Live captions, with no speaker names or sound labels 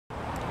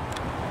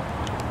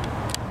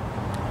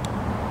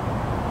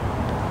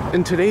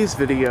In today's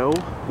video,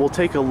 we'll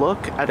take a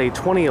look at a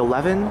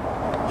 2011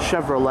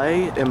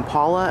 Chevrolet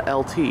Impala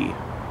LT.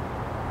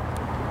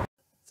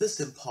 This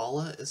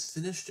Impala is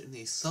finished in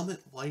the Summit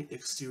White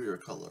exterior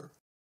color.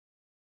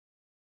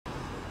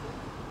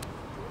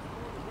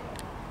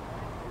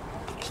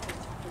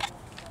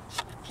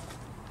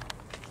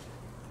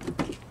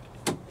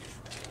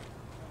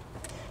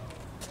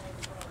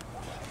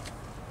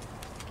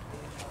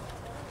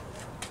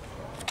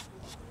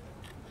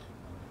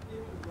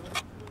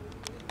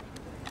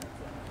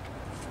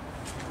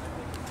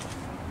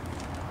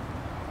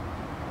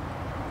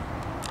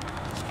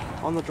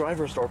 On the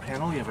driver's door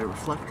panel, you have a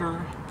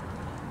reflector,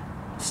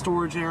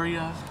 storage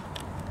area,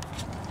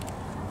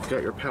 you've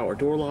got your power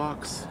door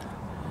locks,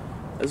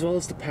 as well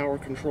as the power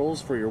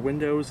controls for your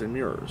windows and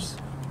mirrors.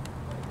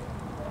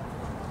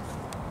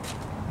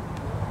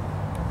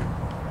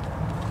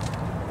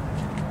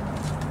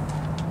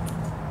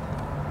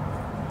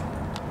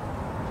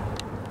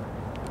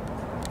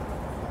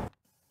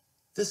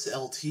 This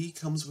LT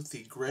comes with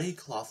the gray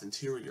cloth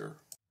interior.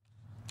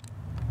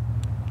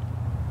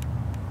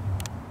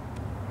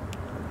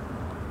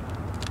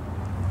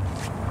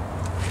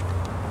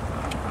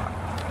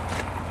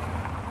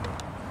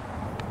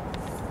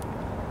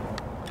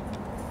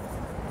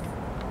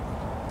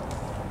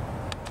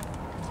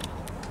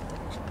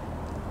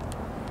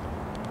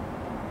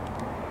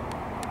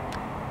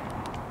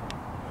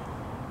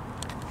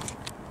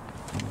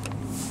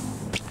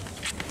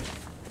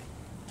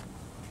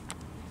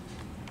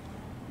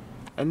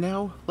 And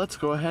now, let's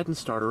go ahead and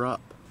start her up.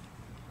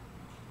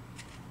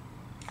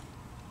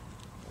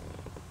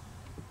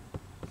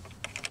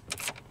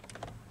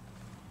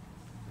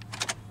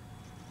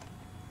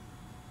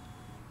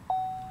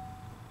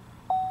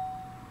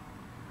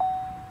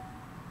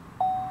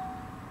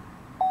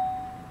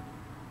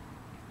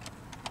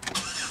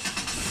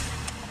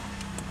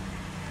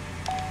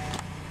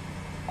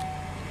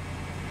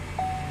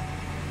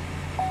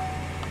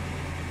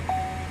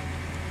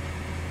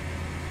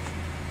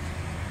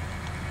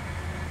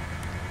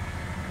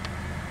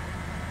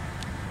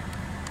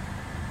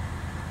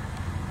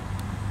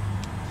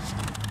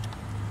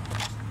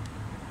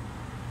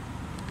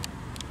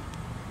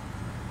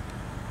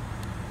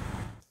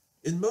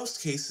 In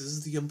most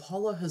cases, the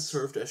Impala has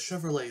served as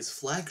Chevrolet's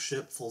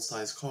flagship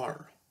full-size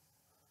car.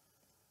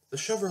 The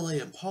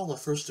Chevrolet Impala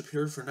first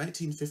appeared for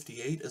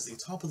 1958 as the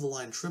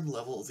top-of-the-line trim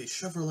level of the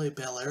Chevrolet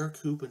Bel Air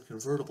coupe and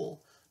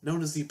convertible,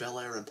 known as the Bel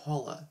Air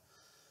Impala.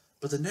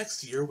 But the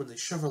next year, when the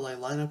Chevrolet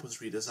lineup was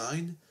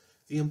redesigned,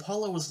 the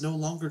Impala was no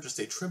longer just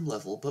a trim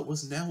level, but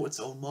was now its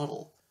own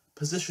model,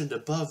 positioned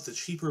above the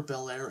cheaper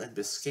Bel Air and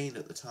Biscayne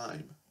at the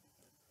time.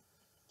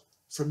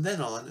 From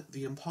then on,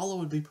 the Impala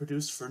would be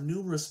produced for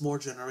numerous more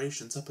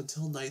generations up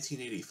until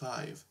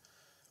 1985,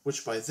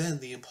 which by then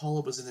the Impala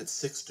was in its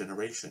 6th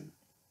generation.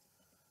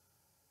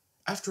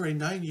 After a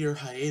 9-year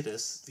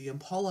hiatus, the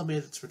Impala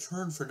made its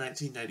return for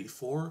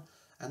 1994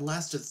 and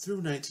lasted through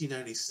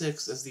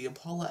 1996 as the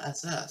Impala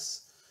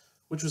SS,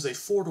 which was a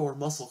 4-door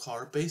muscle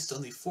car based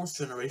on the 4th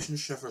generation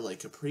Chevrolet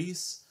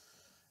Caprice,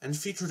 and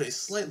featured a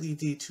slightly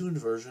detuned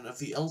version of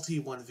the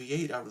LT1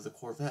 V8 out of the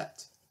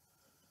Corvette.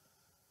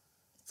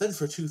 Then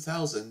for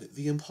 2000,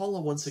 the Impala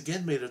once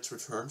again made its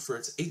return for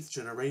its 8th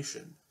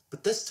generation,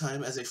 but this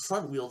time as a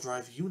front-wheel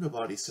drive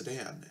unibody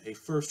sedan, a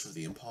first for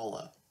the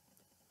Impala.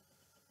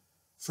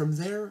 From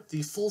there,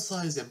 the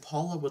full-size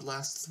Impala would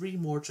last 3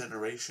 more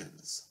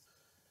generations.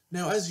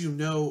 Now, as you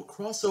know,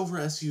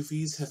 crossover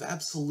SUVs have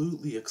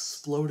absolutely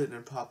exploded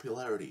in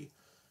popularity,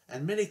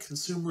 and many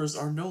consumers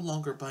are no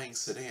longer buying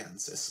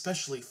sedans,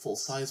 especially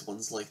full-size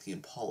ones like the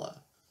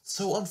Impala.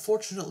 So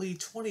unfortunately,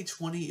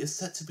 2020 is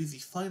set to be the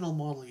final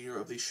model year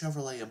of the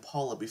Chevrolet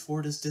Impala before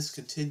it is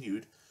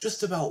discontinued,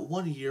 just about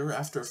 1 year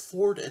after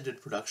Ford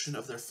ended production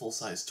of their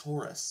full-size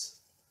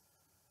Taurus.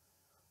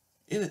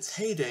 In its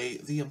heyday,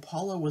 the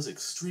Impala was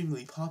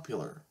extremely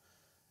popular.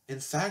 In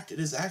fact, it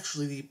is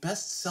actually the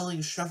best-selling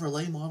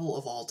Chevrolet model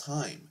of all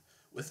time,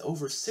 with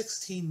over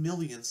 16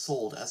 million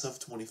sold as of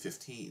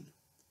 2015.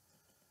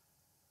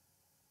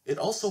 It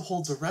also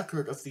holds a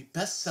record of the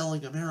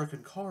best-selling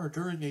American car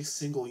during a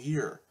single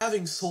year,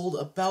 having sold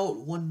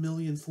about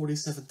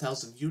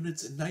 1,047,000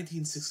 units in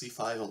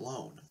 1965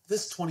 alone.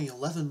 This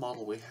 2011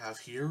 model we have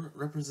here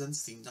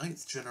represents the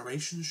 9th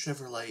generation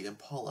Chevrolet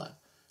Impala,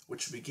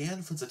 which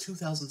began for the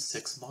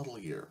 2006 model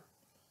year.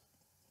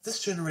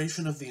 This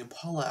generation of the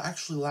Impala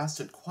actually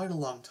lasted quite a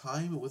long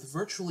time with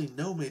virtually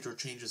no major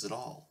changes at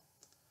all.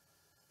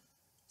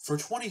 For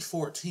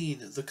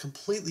 2014, the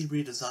completely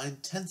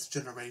redesigned 10th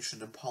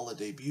generation Impala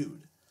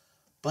debuted,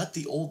 but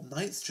the old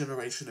 9th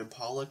generation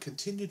Impala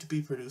continued to be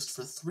produced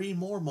for 3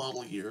 more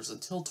model years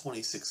until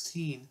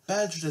 2016,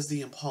 badged as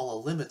the Impala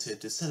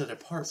Limited to set it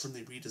apart from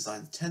the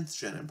redesigned 10th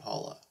gen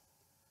Impala.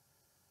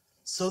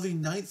 So the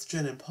 9th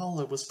gen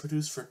Impala was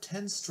produced for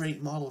 10 straight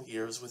model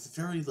years with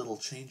very little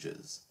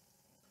changes.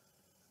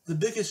 The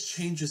biggest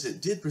changes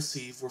it did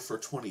receive were for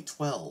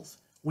 2012,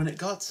 when it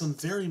got some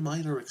very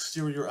minor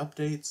exterior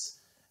updates,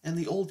 and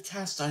the old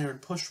cast-iron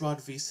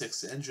pushrod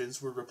V6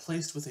 engines were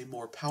replaced with a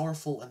more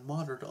powerful and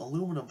modern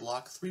aluminum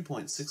block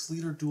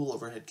 3.6-liter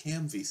dual-overhead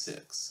cam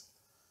V6.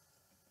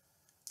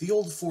 The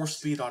old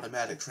 4-speed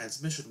automatic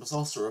transmission was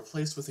also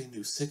replaced with a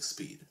new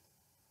 6-speed.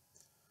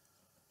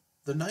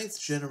 The 9th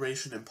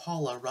generation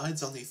Impala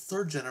rides on the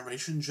 3rd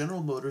generation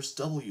General Motors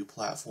W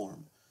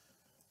platform,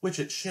 which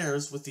it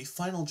shares with the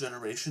final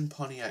generation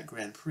Pontiac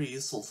Grand Prix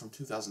sold from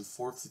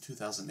 2004 to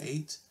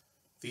 2008,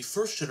 the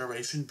 1st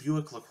generation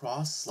Buick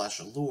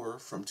LaCrosse/Allure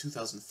from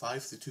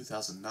 2005 to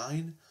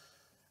 2009,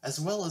 as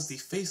well as the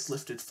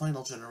facelifted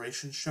final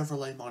generation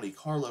Chevrolet Monte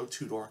Carlo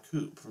two-door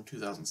coupe from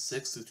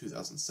 2006 to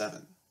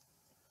 2007.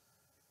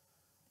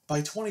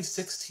 By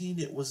 2016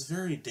 it was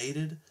very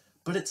dated,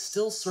 but it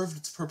still served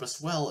its purpose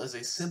well as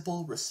a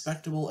simple,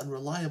 respectable, and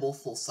reliable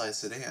full-size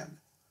sedan.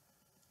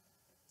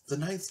 The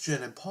 9th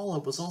Gen Impala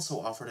was also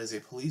offered as a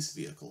police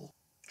vehicle.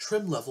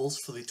 Trim levels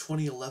for the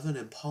 2011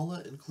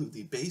 Impala include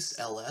the base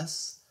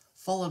LS,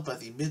 followed by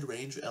the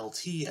mid-range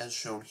LT as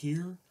shown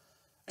here,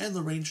 and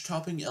the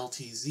range-topping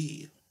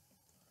LTZ.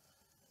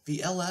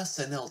 The LS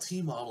and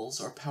LT models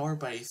are powered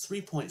by a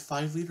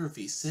 3.5-liter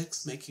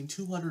V6 making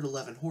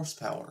 211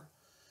 horsepower,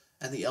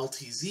 and the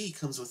LTZ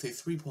comes with a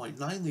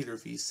 3.9-liter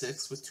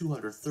V6 with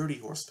 230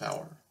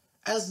 horsepower.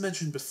 As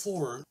mentioned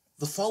before,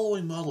 the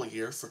following model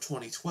year for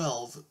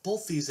 2012,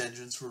 both these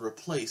engines were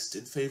replaced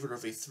in favor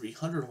of a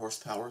 300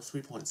 horsepower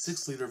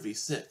 3.6-liter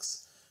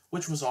V6,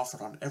 which was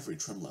offered on every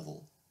trim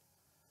level.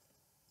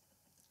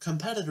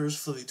 Competitors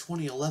for the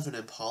 2011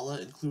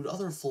 Impala include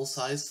other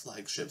full-size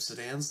flagship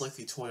sedans like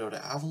the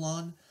Toyota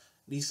Avalon,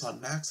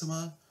 Nissan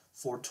Maxima,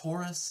 Ford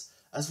Taurus,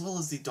 as well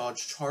as the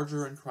Dodge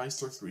Charger and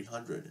Chrysler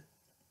 300.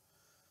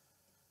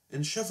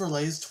 In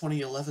Chevrolet's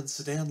 2011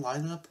 sedan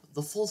lineup,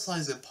 the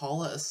full-size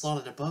Impala is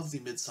slotted above the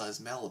mid-size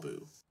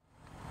Malibu.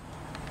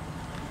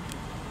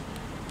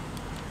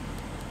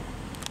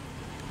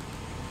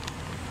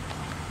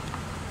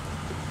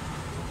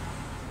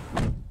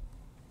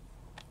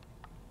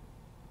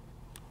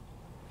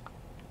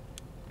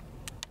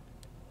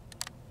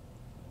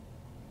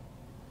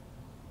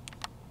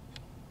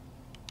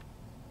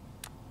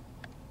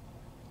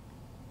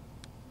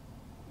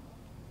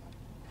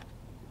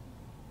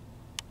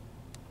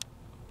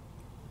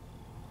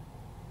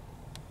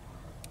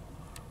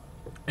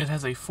 It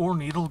has a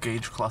 4-needle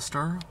gauge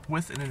cluster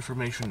with an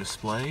information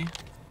display.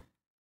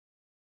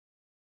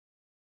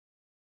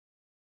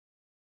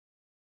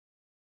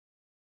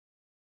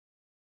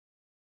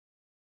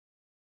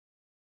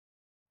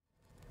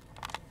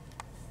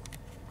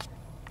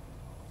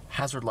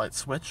 Hazard light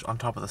switch on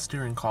top of the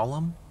steering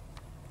column.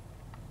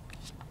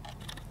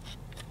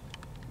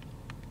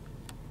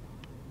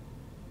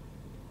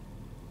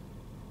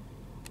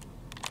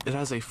 It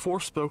has a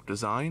 4-spoke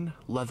design,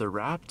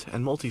 leather-wrapped,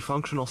 and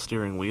multifunctional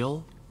steering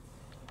wheel.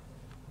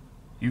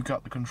 You've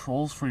got the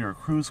controls for your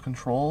cruise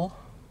control.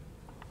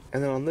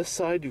 And then on this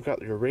side, you've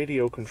got your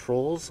radio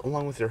controls,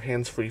 along with your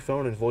hands-free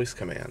phone and voice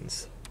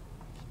commands.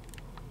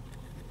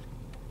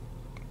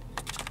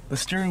 The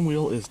steering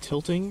wheel is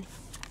tilting.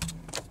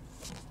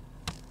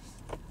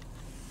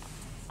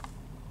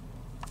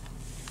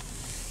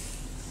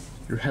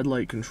 Your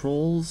headlight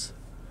controls,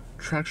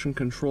 traction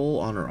control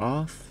on or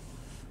off,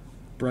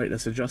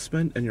 brightness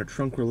adjustment, and your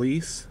trunk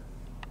release.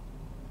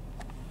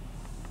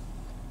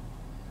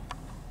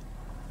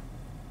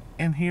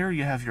 In here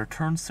you have your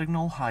turn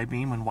signal, high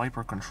beam, and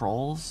wiper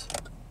controls.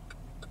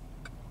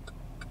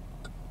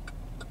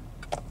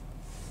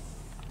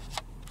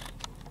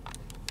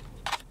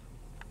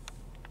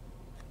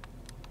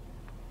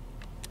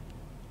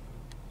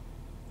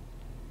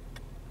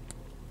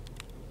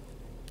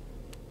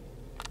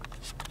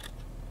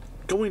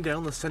 Going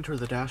down the center of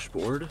the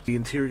dashboard, the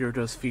interior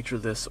does feature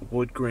this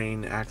wood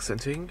grain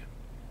accenting.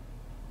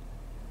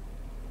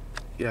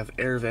 You have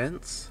air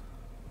vents.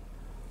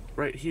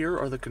 Right here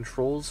are the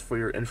controls for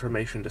your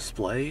information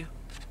display,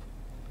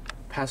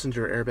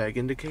 passenger airbag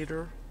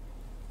indicator.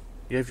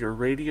 You have your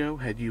radio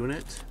head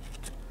unit.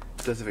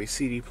 It does have a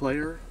CD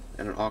player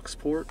and an aux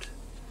port.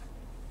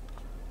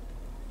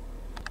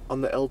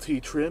 On the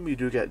LT trim, you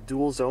do get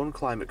dual zone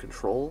climate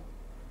control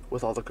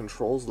with all the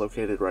controls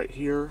located right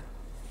here.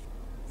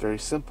 Very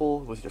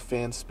simple, with your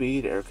fan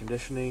speed, air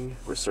conditioning,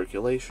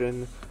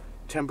 recirculation,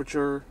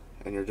 temperature,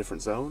 and your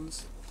different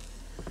zones.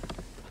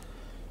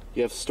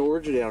 You have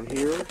storage down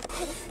here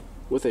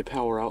with a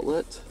power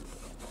outlet.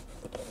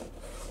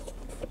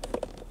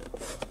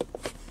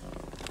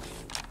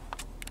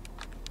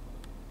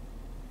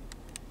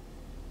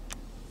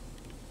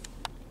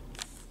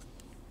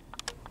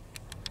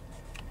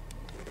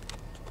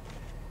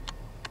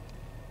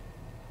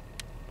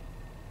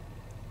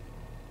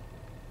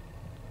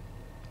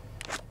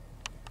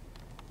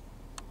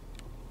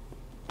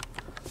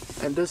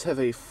 And does have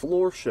a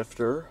floor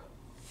shifter,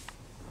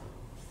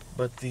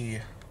 but the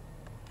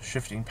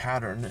shifting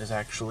pattern is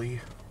actually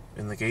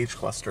in the gauge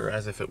cluster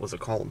as if it was a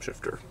column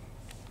shifter.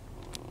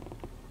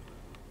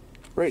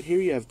 Right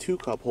here you have 2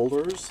 cup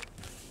holders,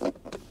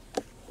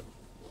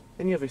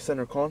 and you have a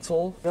center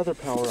console, another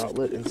power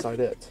outlet inside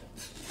it.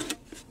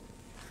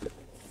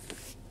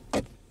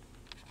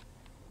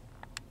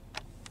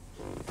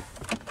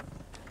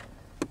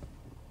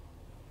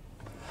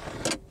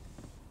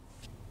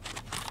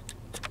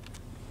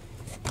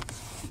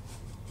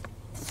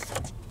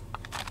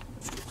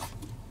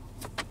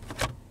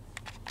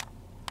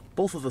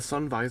 Both of the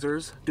sun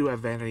visors do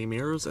have vanity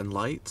mirrors and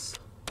lights.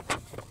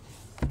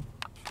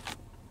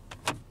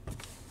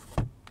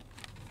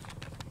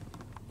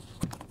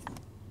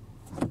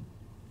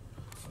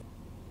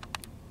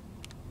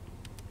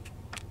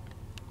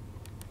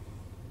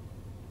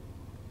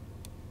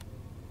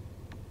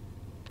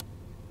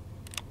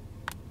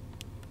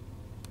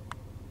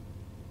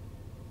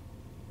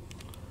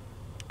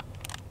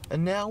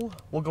 And now,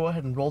 we'll go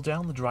ahead and roll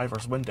down the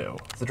driver's window.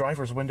 The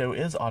driver's window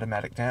is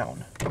automatic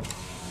down.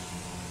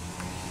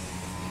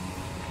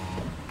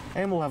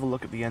 And we'll have a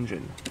look at the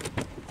engine.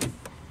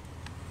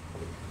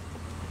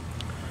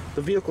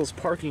 The vehicle's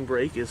parking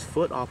brake is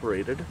foot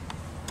operated.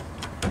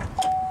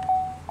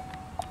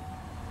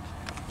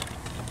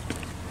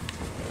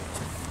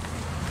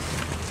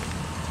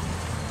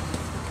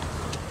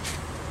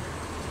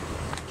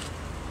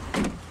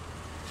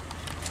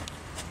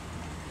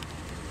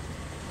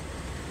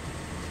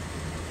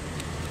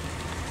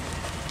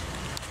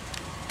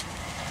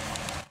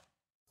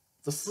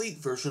 The fleet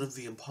version of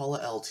the Impala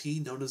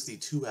LT, known as the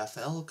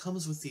 2FL,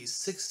 comes with these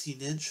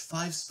 16-inch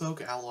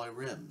 5-spoke alloy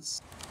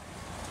rims.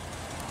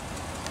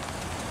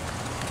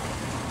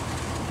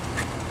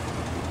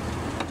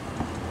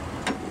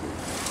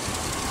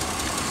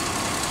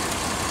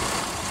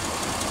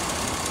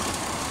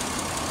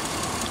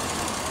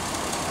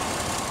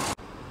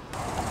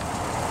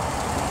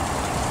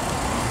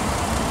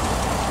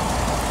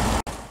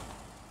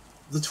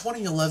 The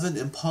 2011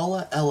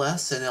 Impala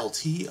LS and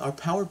LT are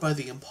powered by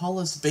the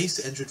Impala's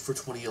base engine for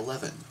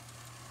 2011,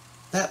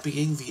 that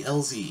being the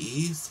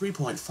LZE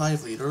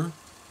 3.5-liter,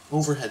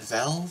 overhead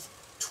valve,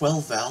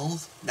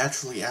 12-valve,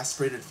 naturally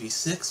aspirated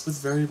V6 with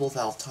variable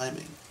valve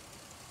timing.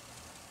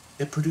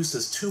 It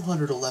produces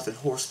 211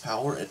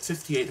 horsepower at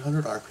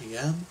 5,800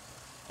 RPM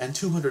and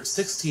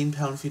 216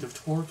 pound-feet of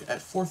torque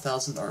at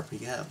 4,000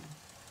 RPM.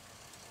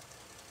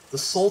 The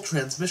sole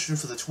transmission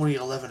for the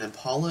 2011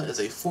 Impala is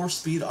a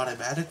 4-speed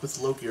automatic with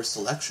low gear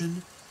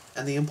selection,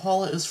 and the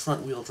Impala is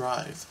front-wheel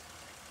drive.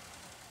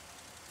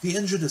 The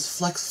engine is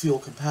flex fuel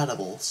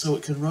compatible, so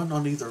it can run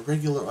on either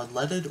regular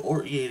unleaded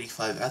or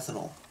E85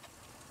 ethanol.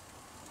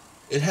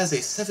 It has a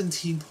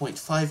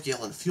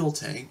 17.5-gallon fuel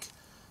tank,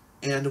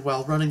 and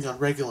while running on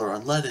regular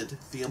unleaded,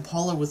 the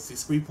Impala with the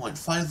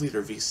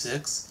 3.5-liter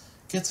V6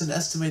 gets an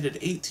estimated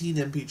 18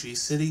 mpg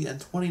city and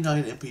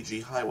 29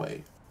 mpg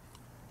highway.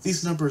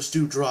 These numbers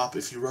do drop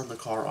if you run the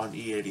car on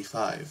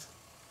E85.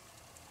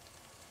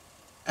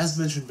 As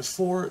mentioned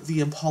before,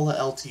 the Impala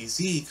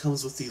LTZ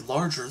comes with the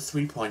larger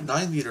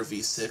 3.9-liter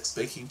V6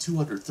 making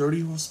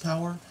 230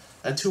 horsepower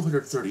and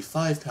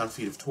 235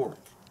 pound-feet of torque.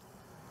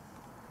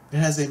 It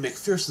has a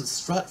McPherson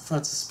strut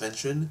front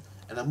suspension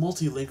and a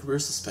multi-link rear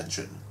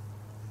suspension.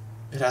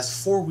 It has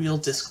 4-wheel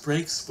disc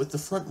brakes, with the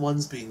front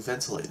ones being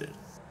ventilated.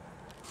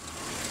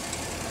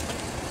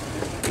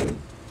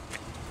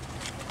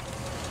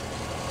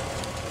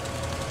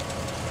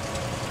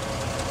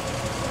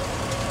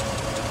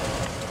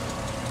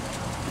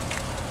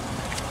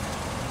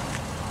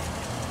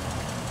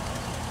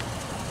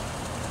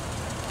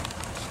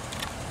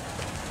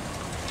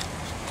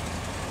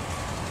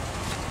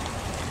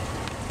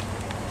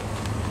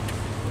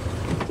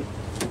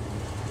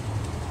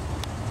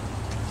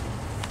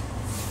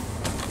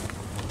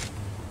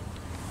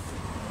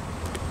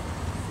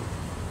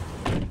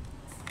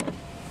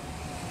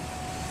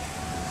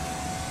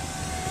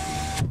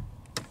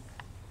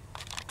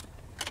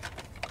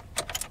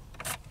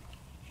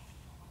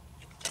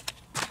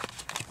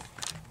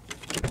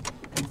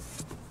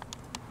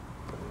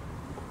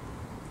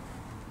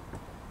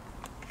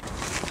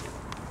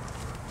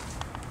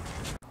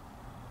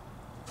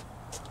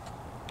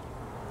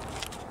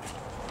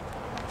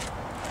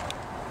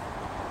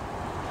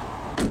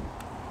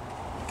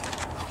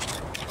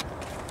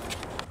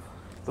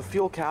 The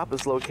fuel cap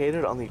is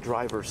located on the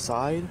driver's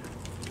side,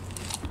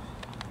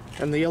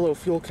 and the yellow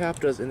fuel cap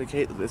does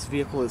indicate that this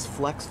vehicle is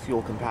flex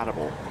fuel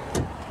compatible.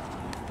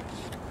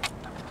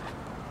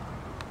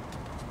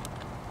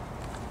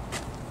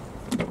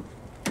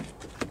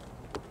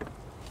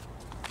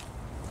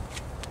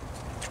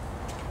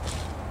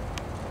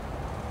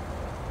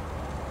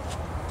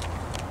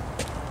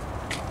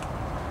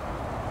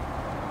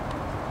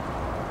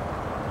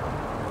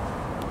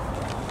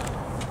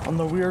 On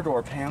the rear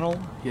door panel,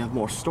 you have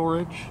more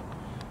storage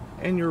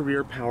and your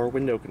rear power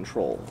window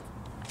control.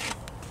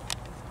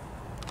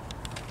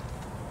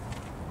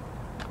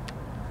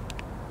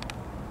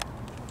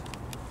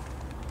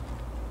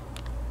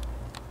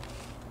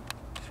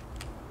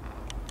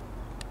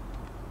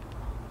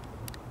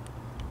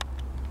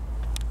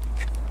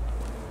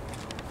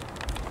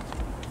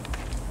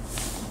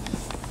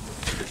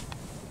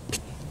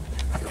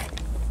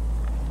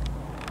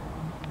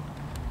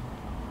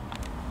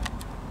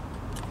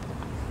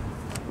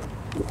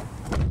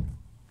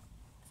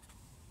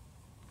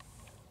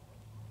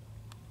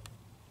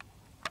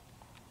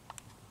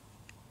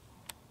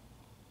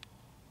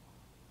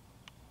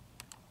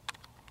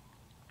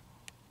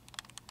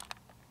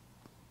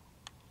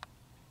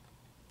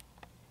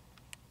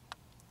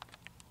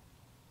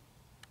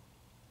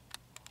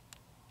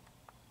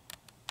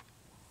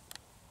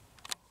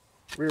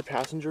 Rear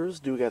passengers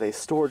do get a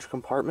storage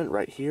compartment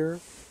right here.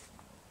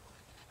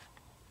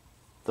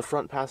 The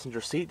front passenger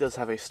seat does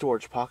have a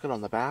storage pocket on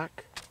the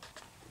back.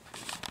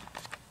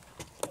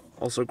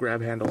 Also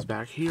grab handles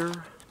back here.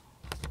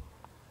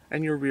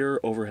 And your rear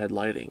overhead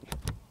lighting.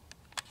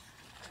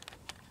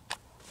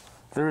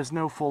 There is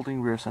no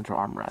folding rear center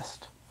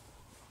armrest.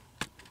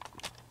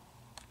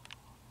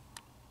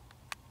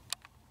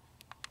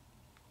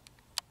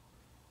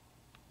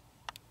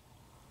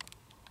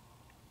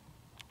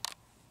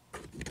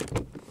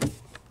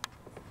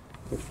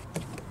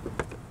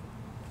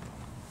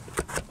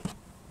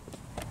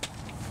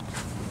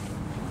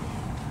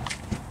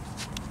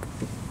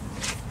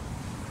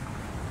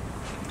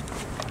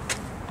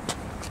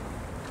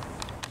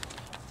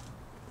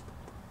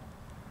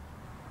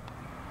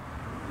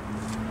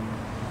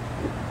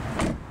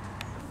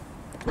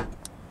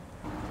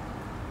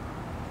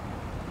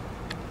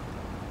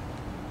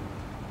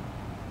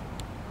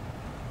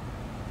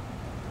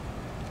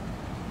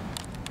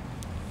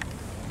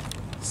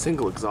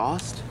 Single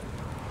exhaust.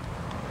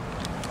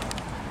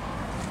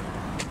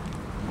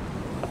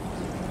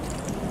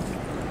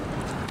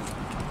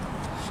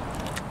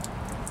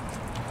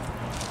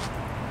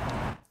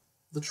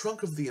 The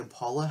trunk of the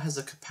Impala has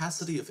a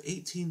capacity of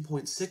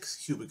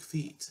 18.6 cubic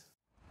feet.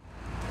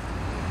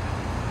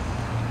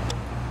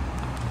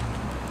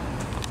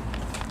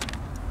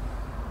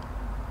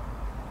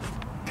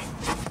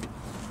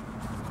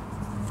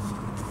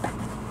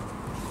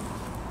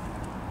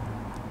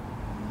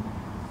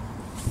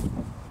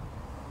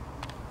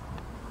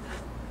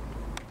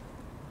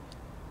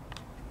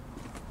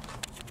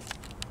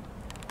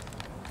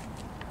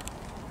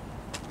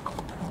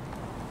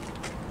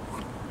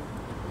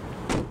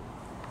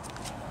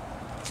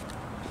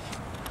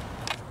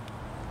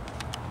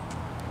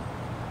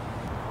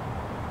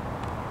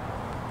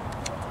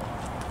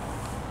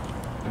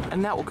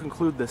 And that will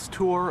conclude this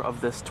tour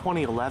of this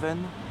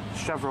 2011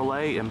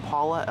 Chevrolet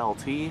Impala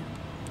LT.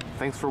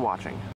 Thanks for watching.